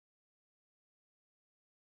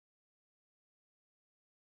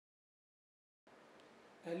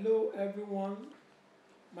Hello everyone,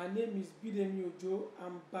 my name is Bidemi Ojo.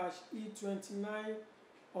 I'm batch E29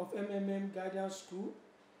 of Guidance School.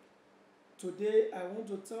 Today I want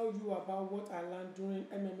to tell you about what I learned during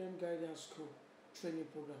Guidance School training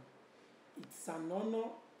program. It's an honor,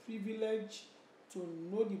 privilege to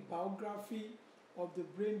know the biography of the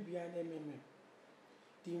brain behind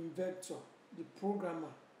the inventor, the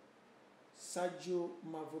programmer, Sergio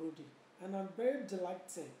Mavrodi. And I'm very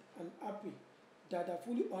delighted and happy that I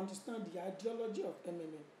fully understand the ideology of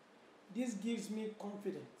This gives me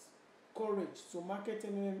confidence, courage to market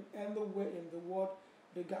anywhere in the world,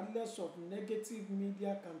 regardless of negative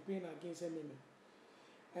media campaign against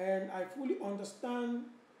And I fully understand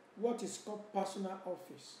what is called personal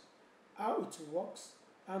office, how it works,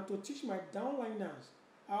 and to teach my downliners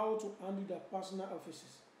how to handle their personal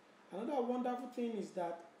offices. Another wonderful thing is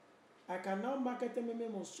that I can now market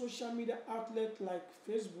on social media outlets like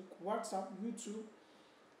Facebook, WhatsApp, YouTube.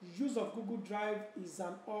 Use of Google Drive is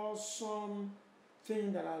an awesome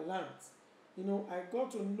thing that I learned. I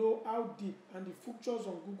got to know how deep and the features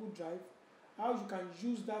on Google Drive, how you can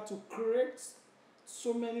use that to create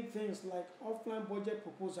so many things like offline budget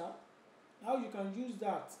proposal, how you can use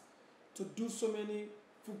that to do so many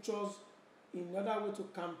features in other way to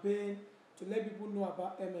campaign, to let people know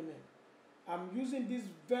about I'm using this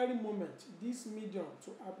very moment, this medium,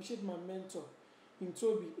 to appreciate my mentor in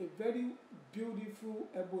Toby, a very beautiful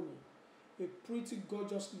ebony, a pretty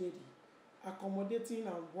gorgeous lady, accommodating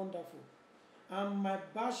and wonderful. And my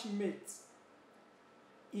batch mate,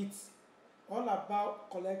 it's all about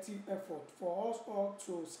collective effort for us all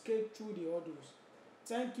to skate through the hurdles.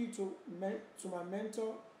 Thank you to my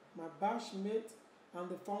mentor, my batch mate, and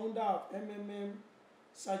the founder of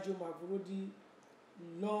Sergio Mavrodi.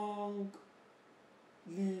 Long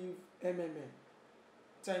live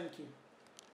Thank you.